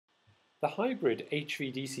The hybrid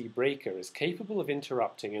HVDC breaker is capable of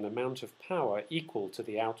interrupting an amount of power equal to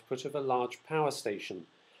the output of a large power station,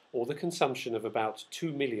 or the consumption of about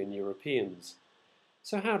 2 million Europeans.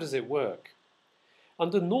 So how does it work?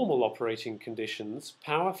 Under normal operating conditions,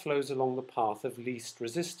 power flows along the path of least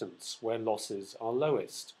resistance, where losses are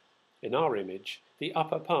lowest. In our image, the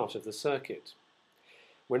upper part of the circuit.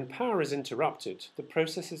 When power is interrupted, the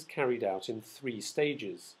process is carried out in 3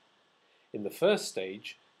 stages. In the first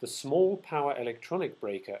stage, the small power electronic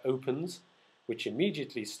breaker opens, which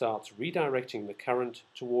immediately starts redirecting the current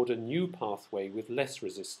toward a new pathway with less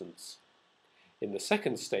resistance. In the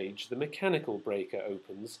second stage, the mechanical breaker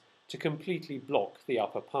opens to completely block the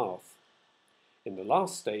upper path. In the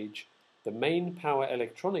last stage, the main power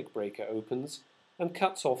electronic breaker opens and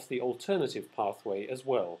cuts off the alternative pathway as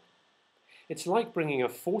well. It's like bringing a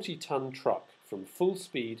 40-ton truck from full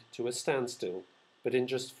speed to a standstill, but in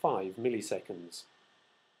just 5 milliseconds.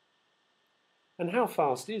 And how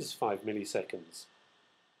fast is 5 milliseconds?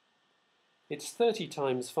 It's 30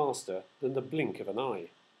 times faster than the blink of an eye.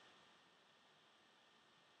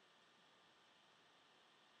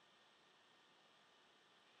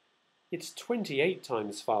 It's 28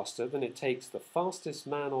 times faster than it takes the fastest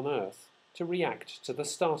man on Earth to react to the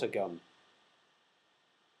starter gun.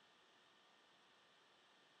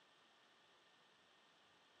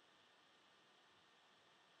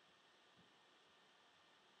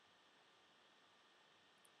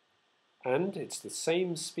 And it's the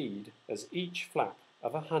same speed as each flap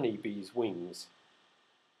of a honeybee's wings.